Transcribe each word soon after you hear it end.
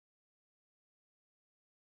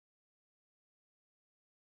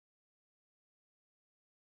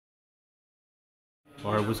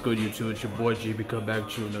Alright, what's good YouTube? It's your boy GB coming back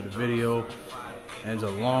to another video. And it's a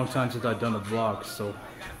long time since I've done a vlog, so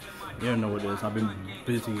you don't know what it is. I've been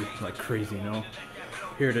busy like crazy, you know.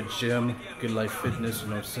 Here at the gym, Good Life Fitness, you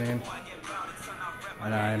know what I'm saying?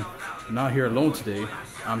 And I'm not here alone today.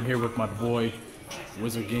 I'm here with my boy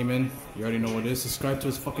Wizardgaming. You already know what it is. Subscribe to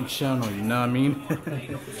his fucking channel, you know what I mean?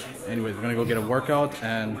 Anyways, we're gonna go get a workout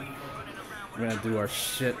and we're gonna do our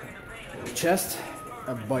shit. Chest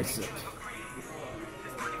and bicep.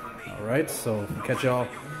 Alright, so catch y'all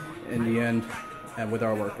in the end and with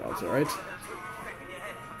our workouts, alright?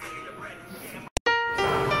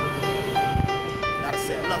 Gotta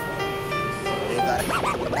say enough. You gotta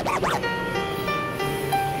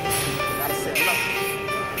say enough.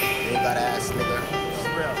 You gotta ask, nigga. It's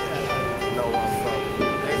real. You know where I'm from.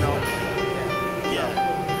 They know. Yeah.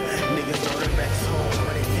 Niggas know the Rex home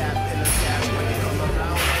when they cap in the cap when they come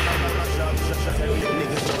around.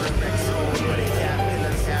 Niggas know the Rex home when they cap in the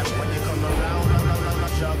cap when they come around.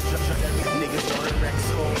 Niggas know the Rex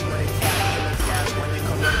home when they cap in the cap when they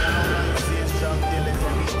come around. See it's drug dealers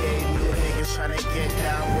every day. New niggas tryna get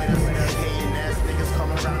down with us. Hating ass niggas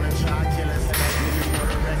come around and try to kill us. Niggas know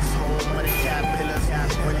the Rex home when they cap pillars.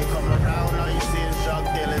 When they come around, all you see is drug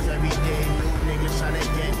dealers every day. New niggas tryna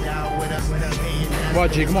get down with us. Hating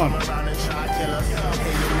ass G, come on.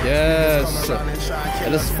 Yes.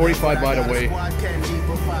 And this is 45 by the way.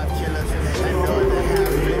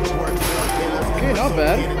 Okay, not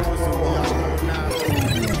bad.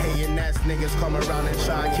 Niggas come around and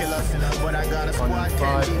try to kill us, but I got a squad.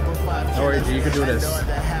 Don't worry, G, you can do this.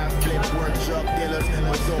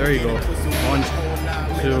 There you go. 1,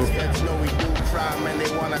 2. And they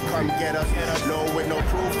wanna come get us. No, with no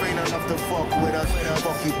proof, ain't enough to fuck with us.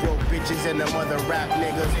 Fuck you broke bitches and them other rap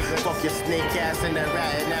niggas. Fuck your snake ass and that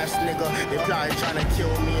ratting ass nigga. They plotting trying to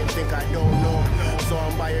kill me and think I don't know. So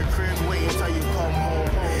I'm by your crib, wait until you come home.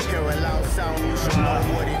 Hear a loud sound, you should know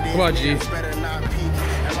what it is. Come on, G. Better not peek.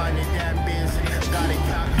 And mind your damn business. Got it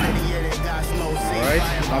cocked ready, yeah, they got no safe. Alright,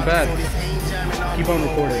 not bad. Keep on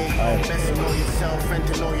recording. Alright. Best to know yourself and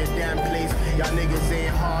to know your damn place. Y'all niggas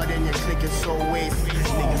ain't hard and your click is so waste.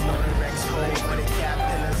 Niggas know the Rex home when they cap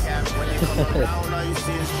pillars. When they come around, all you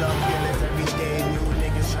see is drug dealers every day. New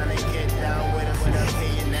niggas tryna get down with us.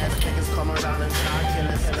 Hating ass niggas come around and try to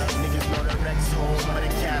kill us. Niggas know the Rex home when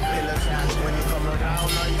they cap pillars. When you come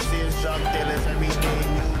around, all you see is drug dealers every day.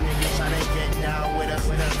 New niggas tryna get down with us.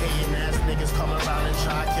 Hating ass niggas come around and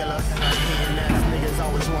try to kill us. Hating ass niggas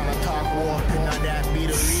always wanna talk war. Now that be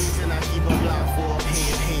the reason I keep a block for.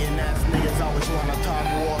 Hating ass niggas always wanna talk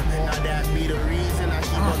war. Now that be the reason I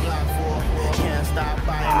keep a block for. Can't stop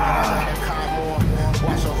buying, I gotta cop more.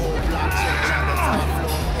 Watch a whole block check down the top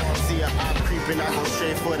floor. See a op creeping, I go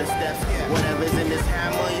straight for the steps. Whatever's in this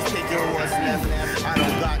hammer, he's taking what's left. I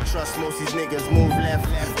don't got trust, most these niggas move left.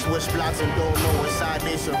 Switch blocks and don't know what side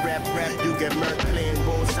they should rep. You get murked playing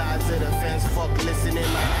both sides of the fence. Fuck listening,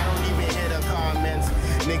 like I don't even hear the comments.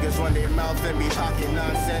 Niggas run their mouth and be talking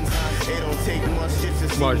nonsense. It don't take much shit to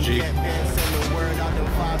see you get bent. Send the word out, them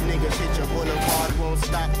 5 niggas hit your boulevard. Won't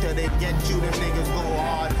stop till they get you, them niggas go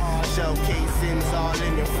hard. Shell casings all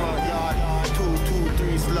in your front yard. 2, 2,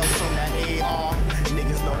 3 slugs from that AR.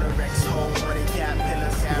 Niggas know the Rex home when they cap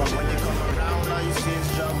pillars. When they come around, all you see is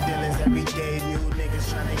drug dealers every day. New niggas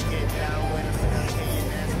tryna get down with us.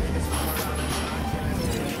 Hating ass niggas come around and try to kill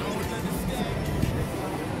us.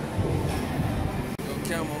 Yo,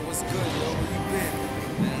 Camo, what's good, yo? Where you been?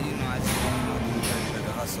 Man, you know I just been up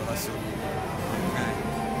the hustle. Right.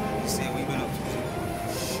 You saying we been up to?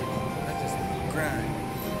 I just grind.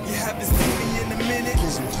 You haven't seen me in a minute.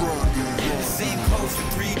 Cause I'm grinding. Same clothes for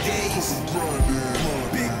 3 days. Cause I'm grinding.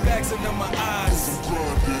 Big bags under my eyes. Cause I'm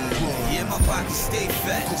grinding. Yeah, my pockets stay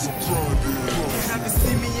fat. Cause I'm grinding. You haven't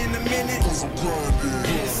seen me in a minute. Cause I'm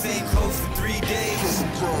grinding. Same clothes for 3 days. Cause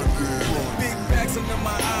I'm grinding. Big bags under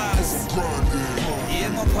my Cause eyes. I'm grinding. Yeah,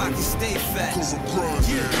 my pockets stay fat. Cause I'm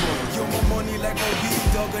grinding. Yo, my money like a weed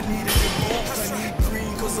dog. I need it in bulk. I need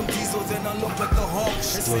green cause I'm diesel. Then I look like the Hawk.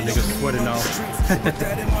 Little niggas sweating now. Put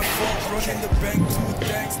that in my fault. Run in the bank, 2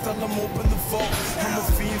 thanks. Tell them open the vault. I'm a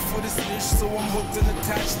fiend for this dish, so I'm hooked and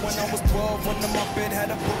attached. When I was 12, under my bed had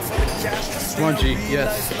a book for the cash. Come on, G,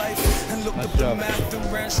 yes. And looked up the math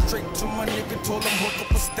and ran straight to my nigga. Told him hook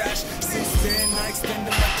up a stash. Since then, I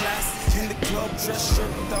extended my class. In the club, dress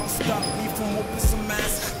shirt down. Stop me from opening some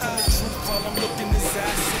ass. Tell the truth while I'm looking his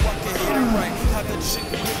ass. So I can hit it right. How the chick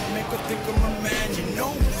whip make her think I'm a man, you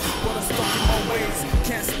know. But I'm stuck in my ways.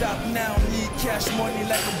 Can't stop now. Need cash money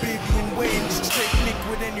like a baby in wage. Straight nick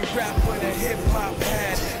with any rapper that hip hop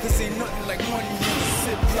had. This ain't nothing like money in a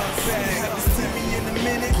Ziploc bag. Haven't seen me in a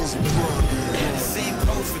minute. Cause I'm grinding. Same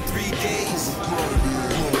clothes for 3 days. Cause I'm grinding.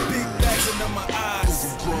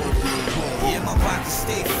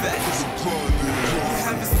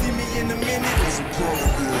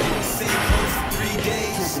 Same clothes for 3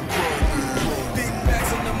 days. Big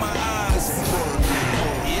bags under my eyes.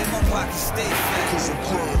 Yeah, my pockets stay fat.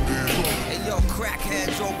 Hey yo,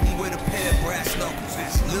 crackheads open with a pair of brass knuckles.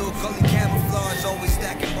 Little gully camouflage, always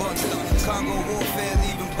stacking bundles. Congo warfare,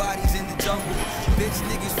 leaving bodies in the jungle. Bitch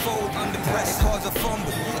niggas fold under press, it cause a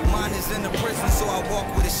fumble. Mine is in the prison, so I walk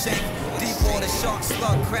with a shank. Deep water shark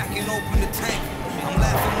slug, cracking open the tank. I'm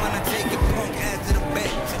laughing when I take it, punk ads to the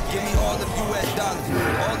bank. Give me all the US dollars,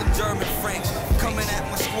 all the German francs. Coming at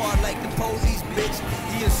my squad like the police, bitch.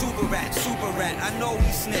 He a super rat, I know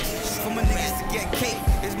he snitch. For my niggas to get cake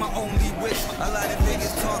is my only wish. A lot of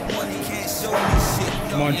niggas talk money, can't show me shit.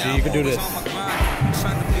 Come on, G, you can do this.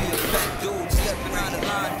 Trying to be a fat dude, stepping out of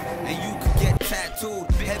line, and you could get tattooed.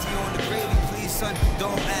 Heavy on the gravy, please, son,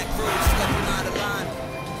 don't act rude. Stepping out of line,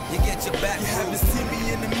 you get your back. You haven't seen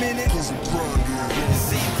me in a minute.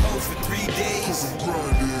 Same clothes for 3 days.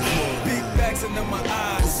 Big bags under my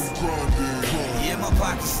eyes. Yeah, my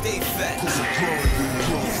pockets stay fat. You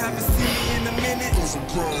haven't seen me in a minute.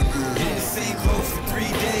 Same clothes for 3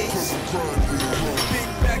 days. Big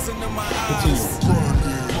bags under my eyes.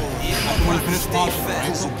 Yeah, my pockets stay fat.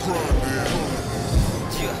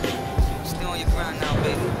 Yeah, stay on your grind now,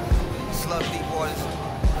 baby. Slug deep waters.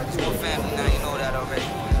 It's more family now, you know that already.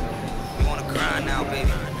 We wanna grind now,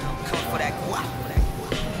 baby. Come for that guap.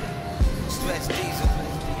 Stretch diesel,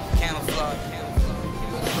 camouflage.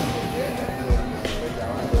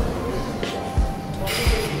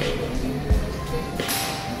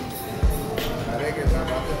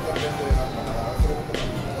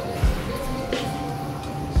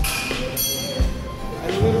 I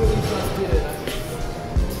literally just did it.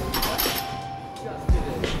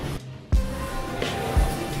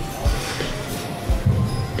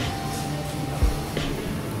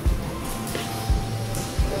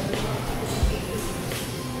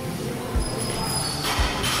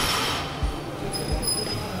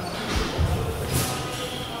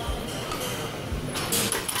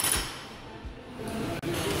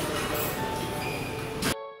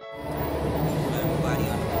 Everybody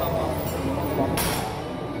on the come up.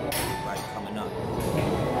 Everybody coming up.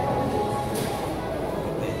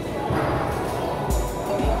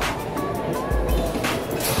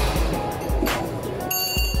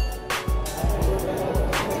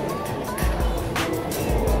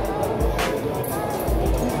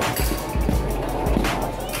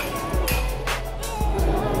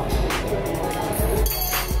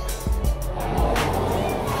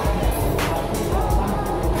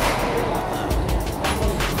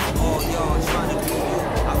 All y'all trying to do you.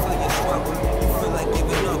 I feel your struggle. You feel like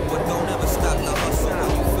giving up, but don't ever stop the hustle. When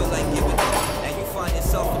you feel like giving up and you find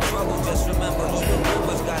yourself in trouble, just remember even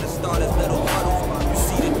rivers gotta start as little puddles. You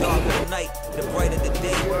see the dark of the night, the bright of the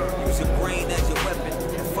day. Use your brain as your weapon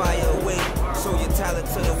and fire away. Show your talent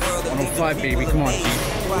to the world and leave the 105, baby. people Come on, amazed.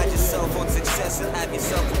 G. Pride yourself on success and have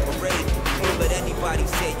yourself a parade. Don't let anybody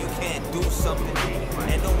say you can't do something.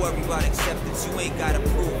 And don't worry about acceptance. You ain't gotta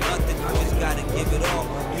prove nothing. You just gotta give it all,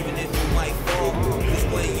 even if you might fall. Cause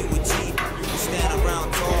when you achieve, you can stand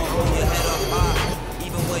around tall, hold your head up high,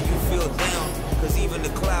 even when you feel down. Cause even the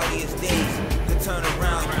cloudiest days can turn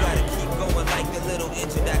around. You gotta keep going like the little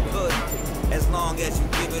engine that could. As long as you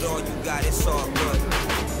give it all you got, it's all good.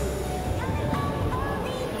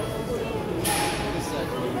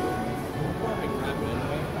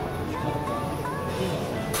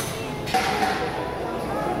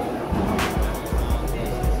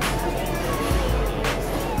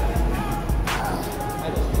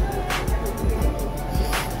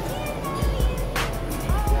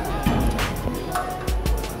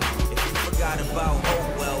 If you forgot about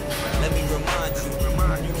hope, well, let me remind you,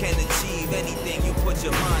 you can achieve anything you put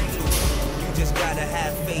your mind to. You just gotta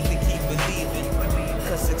have faith and keep believing.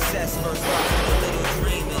 Cause success first starts with a little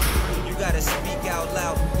dreaming. You gotta speak out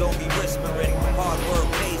loud, don't be whispering. Hard work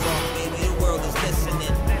pays off, baby, the world is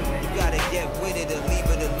listening. You gotta get with it or leave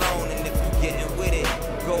it alone. And if you're getting with it,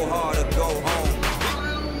 go hard or go home.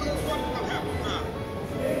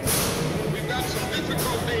 We've got some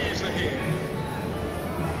difficult days ahead.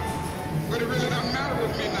 But it really doesn't matter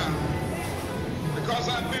with me now. Because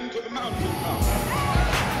I've been to the mountaintop.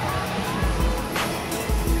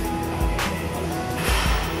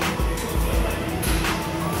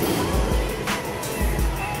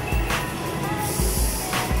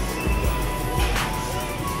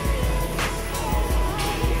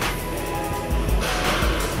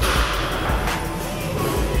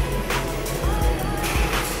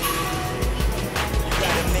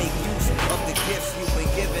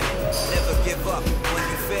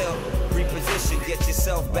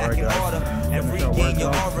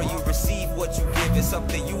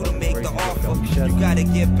 crazy. to offer. You gotta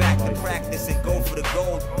get back to practice and go for the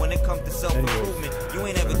gold. When it comes to self-improvement, you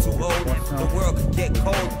ain't ever too old. The world could get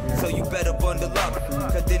cold, so you better bundle up.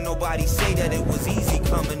 Cause didn't nobody say that it was easy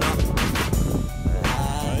coming up.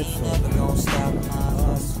 I ain't never gonna stop my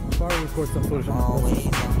hustle. Record some footage on Always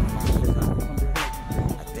on my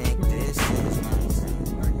I think this is my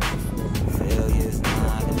time. Failure's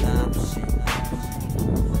not an option.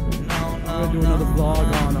 No, I'm gonna do another vlog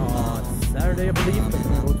on Saturday, I believe. I'm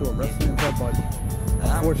gonna go to a wrestling event, but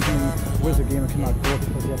unfortunately, Wizardgaming cannot go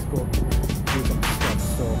because he has to go do some stuff.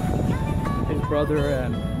 So his brother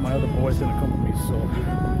and my other boys gonna come with me. So,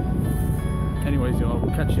 anyways, y'all,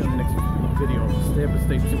 we'll catch you on the next video. Stay up and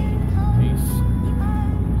stay tuned. Peace.